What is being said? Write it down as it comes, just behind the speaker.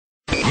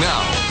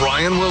Now,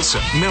 Brian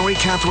Wilson, Mary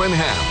Catherine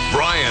Ham,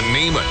 Brian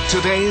Neiman,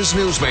 today's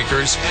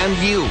newsmakers, and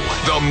you,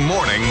 the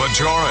Morning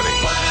Majority.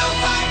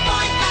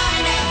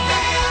 105.9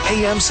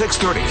 FM. AM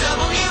 630.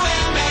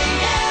 WMAL.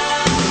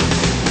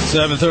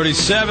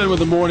 7:37 with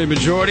the Morning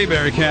Majority.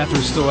 Barry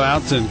Catherine's still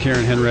out, and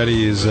Karen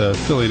Henready is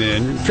filling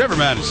in. Trevor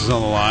Mattish is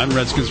on the line.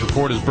 Redskins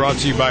Report is brought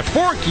to you by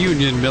Fork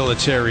Union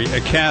Military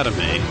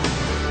Academy.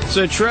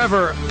 So,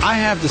 Trevor, I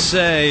have to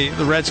say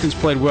the Redskins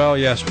played well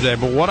yesterday,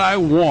 but what I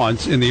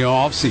want in the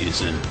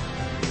offseason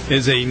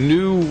is a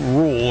new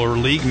rule or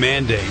league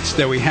mandates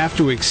that we have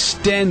to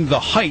extend the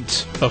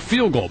height of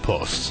field goal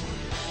posts.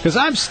 Because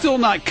I'm still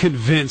not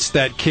convinced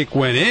that kick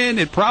went in.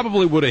 It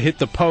probably would have hit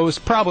the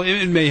post. Probably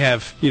it may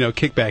have,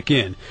 kicked back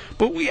in.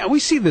 But we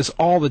see this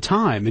all the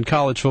time in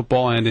college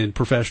football and in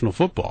professional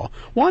football.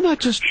 Why not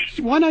just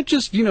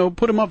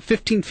put them up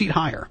 15 feet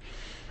higher?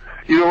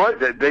 You know what?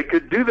 They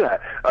could do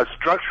that.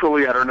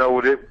 Structurally, I don't know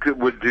what it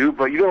would do,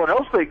 but you know what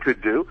else they could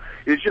do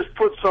is just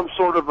put some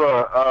sort of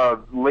a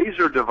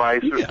laser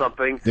device or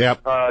something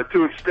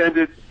to extend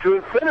it to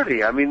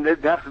infinity. I mean,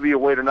 there'd have to be a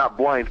way to not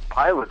blind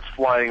pilots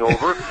flying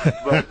over.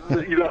 But,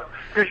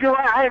 because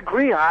I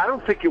agree. I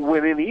don't think it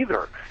went in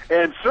either.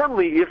 And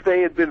certainly if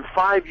they had been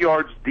 5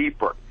 yards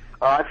deeper,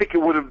 I think it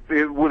would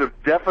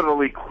have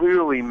definitely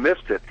clearly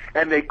missed it.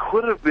 And they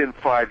could have been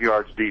 5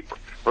 yards deeper.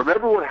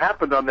 Remember what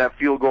happened on that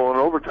field goal in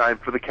overtime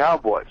for the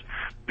Cowboys.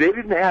 They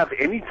didn't have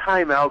any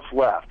timeouts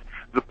left.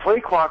 The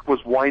play clock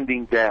was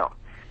winding down.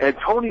 And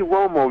Tony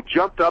Romo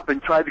jumped up and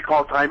tried to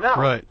call timeout.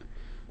 Right.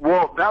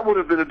 Well, that would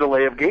have been a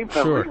delay of game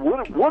time. Sure. It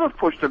would have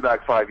pushed them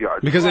back 5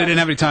 yards. Because they didn't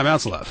have any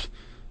timeouts left.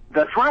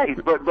 That's right.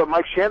 But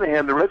Mike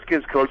Shanahan, the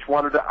Redskins coach,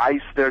 wanted to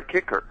ice their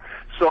kicker.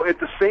 So at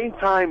the same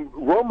time,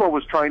 Romo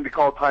was trying to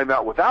call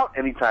timeout without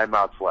any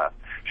timeouts left.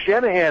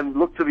 Shanahan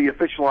looked to the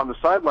official on the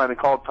sideline and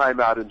called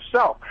timeout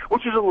himself,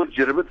 which is a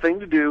legitimate thing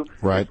to do.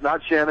 Right. It's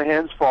not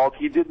Shanahan's fault.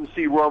 He didn't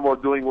see Romo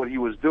doing what he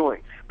was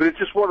doing. But it's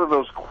just one of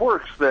those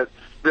quirks that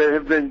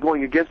have been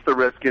going against the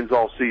Redskins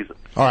all season.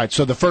 All right,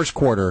 so the first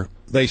quarter,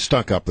 they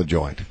stunk up the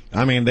joint.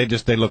 I mean, they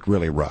looked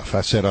really rough.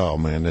 I said, oh,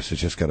 man, this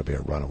is just going to be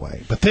a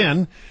runaway. But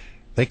then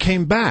they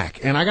came back,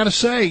 and I got to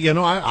say,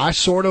 I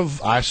sort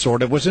of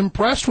was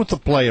impressed with the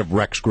play of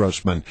Rex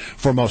Grossman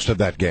for most of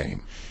that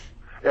game.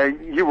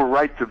 And you were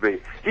right to be.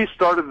 He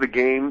started the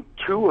game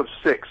 2 of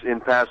 6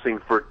 in passing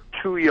for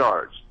 2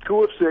 yards.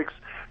 2 of 6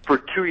 for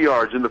 2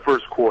 yards in the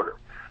first quarter.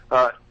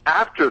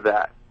 After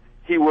that,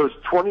 he was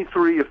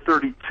 23 of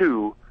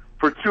 32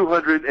 for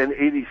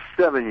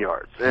 287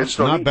 yards. And That's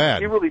not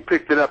bad. He really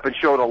picked it up and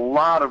showed a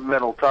lot of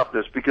mental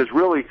toughness because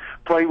really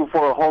playing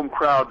before a home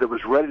crowd that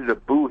was ready to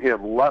boo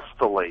him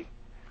lustily,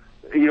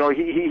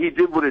 he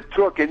did what it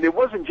took. And it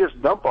wasn't just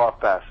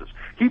dump-off passes.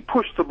 He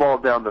pushed the ball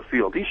down the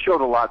field. He showed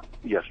a lot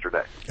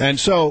yesterday. And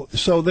so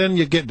then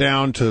you get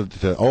down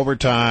to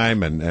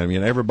overtime, and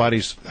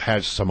everybody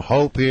has some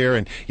hope here,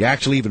 and you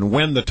actually even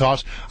win the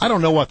toss. I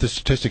don't know what the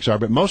statistics are,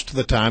 but most of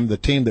the time the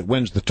team that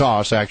wins the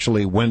toss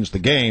actually wins the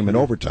game in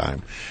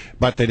overtime.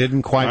 But they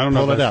didn't quite pull it out. I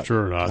don't know if that's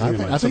true or not.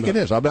 I think it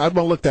is. I'm going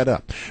to look that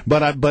up.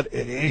 But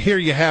here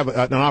you have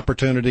an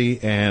opportunity,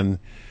 and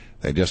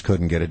they just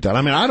couldn't get it done.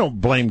 I mean, I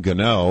don't blame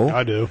Gano.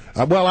 I do.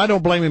 Well, I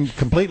don't blame him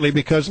completely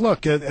because,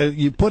 look,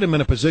 you put him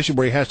in a position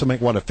where he has to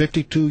make, a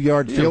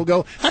 52-yard field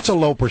goal? That's a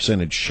low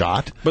percentage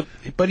shot. But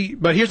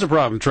here's the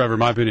problem, Trevor, in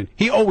my opinion.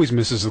 He always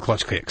misses the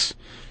clutch kicks.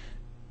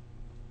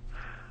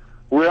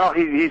 Well,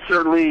 he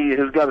certainly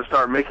has got to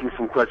start making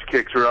some clutch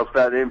kicks, or else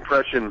that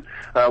impression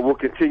will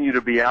continue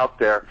to be out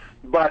there.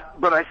 But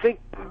I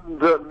think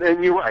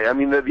and you're right. I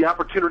mean, the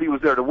opportunity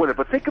was there to win it.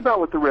 But think about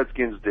what the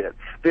Redskins did.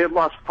 They had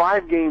lost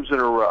 5 games in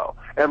a row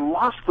and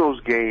lost those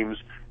games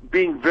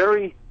being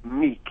very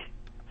meek,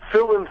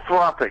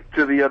 philanthropic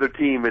to the other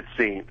team. It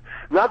seemed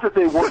not that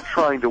they weren't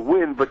trying to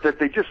win, but that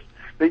they just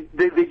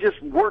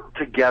worked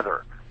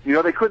together. They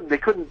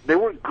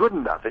weren't good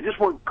enough. They just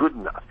weren't good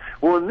enough.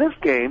 Well, in this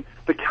game,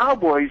 the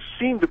Cowboys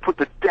seemed to put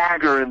the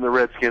dagger in the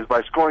Redskins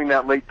by scoring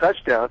that late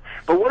touchdown.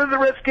 But what did the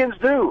Redskins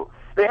do?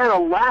 They had a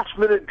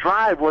last-minute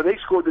drive where they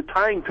scored the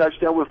tying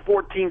touchdown with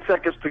 14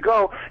 seconds to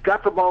go,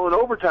 got the ball in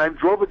overtime,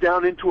 drove it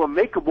down into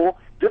a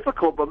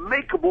difficult but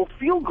makeable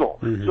field goal.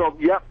 Mm-hmm. So,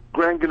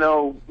 Grant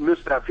Gano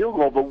missed that field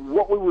goal, but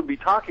what we would be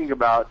talking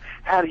about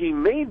had he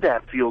made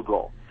that field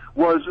goal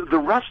was the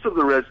rest of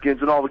the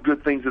Redskins and all the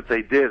good things that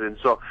they did. And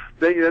so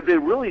they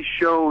really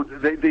showed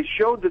they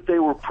showed that they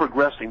were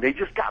progressing. They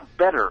just got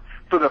better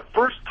for the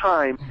first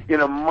time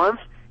in a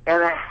month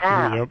and a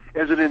half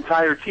as an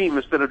entire team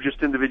instead of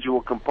just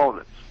individual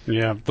components.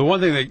 Yeah, the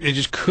one thing they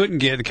just couldn't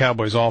get the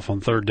Cowboys off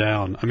on third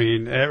down. I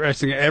mean,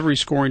 every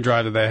scoring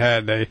drive that they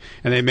had,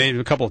 they made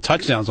a couple of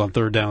touchdowns on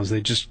third downs.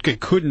 They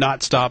could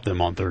not stop them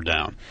on third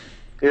down.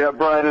 Yeah,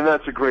 Brian, and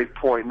that's a great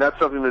point. And that's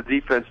something the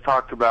defense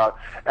talked about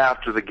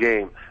after the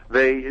game.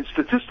 They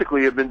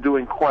statistically have been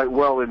doing quite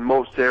well in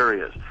most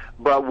areas.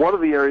 But one of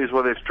the areas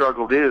where they've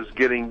struggled is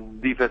getting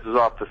defenses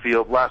off the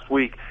field. Last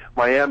week,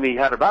 Miami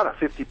had about a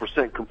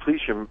 50%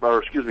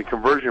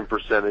 conversion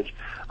percentage.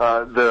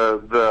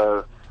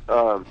 The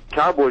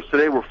Cowboys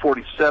today were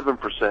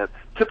 47%.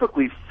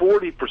 typically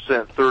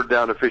 40% third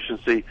down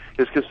efficiency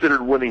is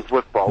considered winning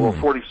football. Well,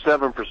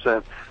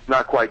 47%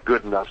 not quite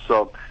good enough.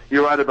 So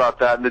you're right about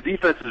that. And the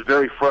defense is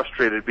very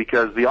frustrated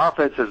because the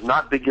offense has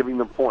not been giving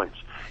them points.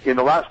 In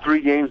the last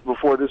 3 games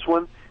before this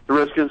one, the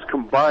Redskins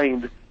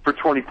combined for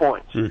 20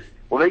 points.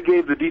 Well, they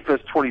gave the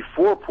defense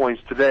 24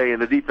 points today,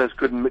 and the defense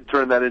couldn't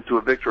turn that into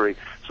a victory.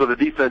 So the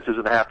defense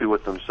isn't happy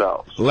with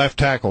themselves. Left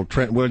tackle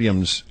Trent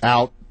Williams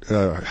out.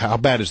 How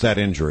bad is that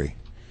injury?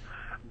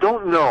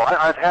 Don't know.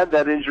 I've had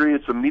that injury.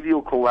 It's a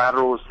medial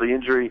collateral. It's the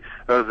injury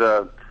of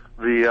the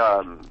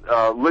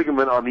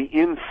ligament on the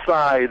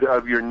inside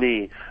of your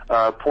knee,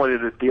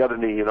 pointed at the other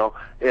knee,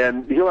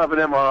 and he'll have an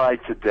MRI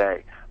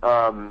today.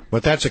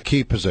 But that's a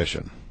key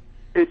position.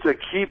 It's a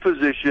key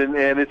position,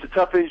 and it's a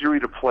tough injury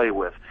to play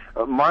with.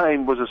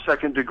 Mine was a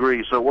second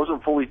degree, so it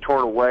wasn't fully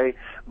torn away.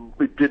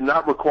 It did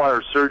not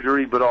require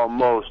surgery, but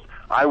almost.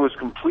 I was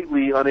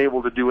completely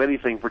unable to do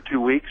anything for 2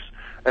 weeks,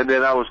 and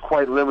then I was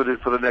quite limited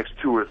for the next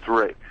 2 or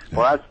 3.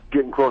 Well, that's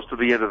getting close to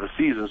the end of the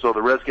season, so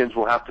the Redskins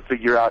will have to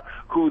figure out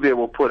who they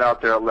will put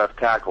out there at left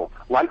tackle.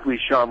 Likely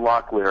Sean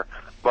Locklear,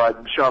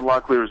 but Sean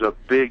Locklear is a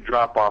big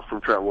drop-off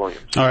from Trent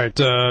Williams. All right,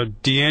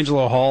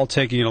 D'Angelo Hall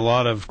taking a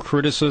lot of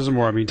criticism,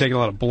 taking a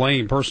lot of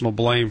blame, personal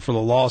blame for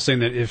the loss, saying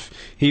that if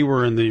he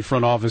were in the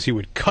front office, he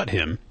would cut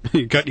him.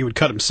 He would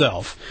cut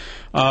himself.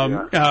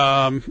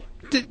 How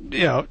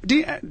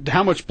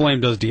much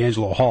blame does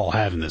D'Angelo Hall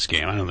have in this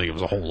game? I don't think it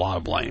was a whole lot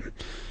of blame.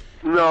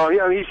 No,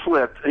 he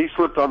slipped. He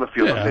slipped on the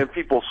field, and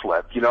people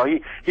slipped.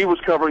 He was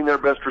covering their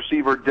best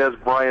receiver, Des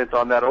Bryant,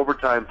 on that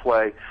overtime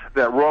play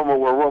where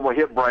Romo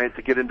hit Bryant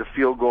to get into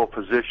field goal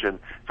position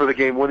for the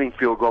game-winning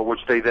field goal, which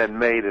they then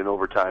made in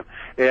overtime.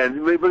 But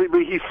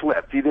he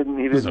slipped. He didn't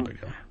miss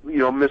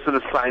an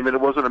assignment.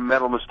 It wasn't a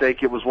mental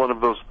mistake. It was one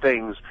of those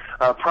things.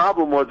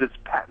 Problem was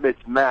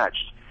it's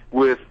matched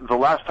with the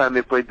last time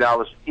they played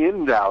Dallas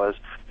in Dallas.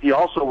 He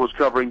also was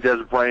covering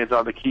Des Bryant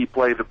on the key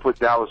play to put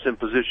Dallas in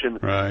position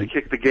to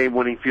kick the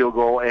game-winning field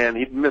goal, and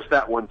he missed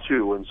that one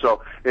too. And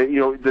so,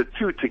 the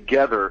two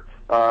together,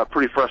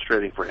 pretty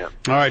frustrating for him.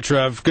 All right,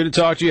 Trev. Good to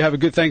talk to you. Have a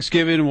good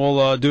Thanksgiving, and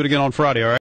we'll do it again on Friday, all right?